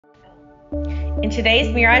In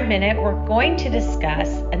today's Murad Minute, we're going to discuss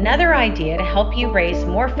another idea to help you raise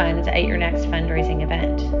more funds at your next fundraising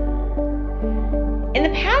event. In the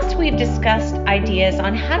past, we've discussed ideas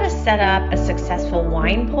on how to set up a successful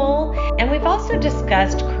wine pull, and we've also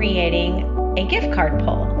discussed creating a gift card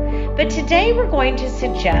pull. But today we're going to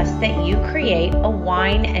suggest that you create a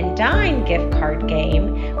Wine and Dine gift card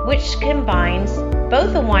game, which combines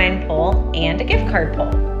both a wine pull and a gift card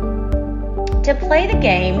pull. To play the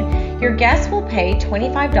game, your guests will pay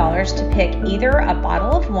 $25 to pick either a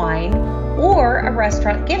bottle of wine or a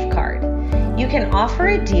restaurant gift card. You can offer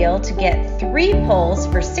a deal to get 3 pulls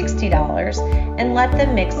for $60 and let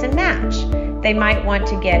them mix and match. They might want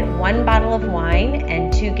to get 1 bottle of wine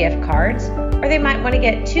and 2 gift cards, or they might want to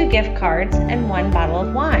get 2 gift cards and 1 bottle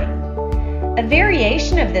of wine. A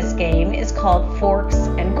variation of this game is called Forks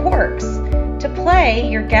and Corks. To play,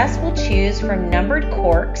 your guests will choose from numbered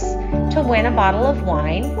corks to win a bottle of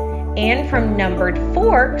wine and from numbered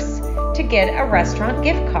forks to get a restaurant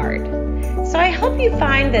gift card. So I hope you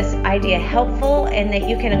find this idea helpful and that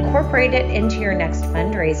you can incorporate it into your next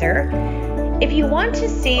fundraiser. If you want to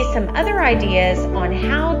see some other ideas on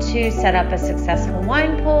how to set up a successful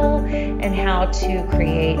wine pull and how to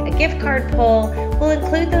create a gift card pull, we'll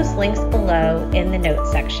include those links below in the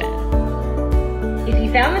notes section. If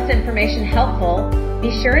you found this information helpful,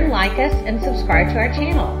 be sure and like us and subscribe to our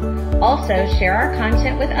channel. Also, share our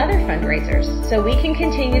content with other fundraisers so we can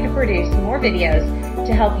continue to produce more videos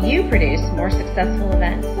to help you produce more successful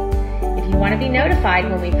events. If you want to be notified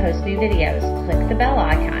when we post new videos, click the bell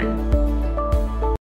icon.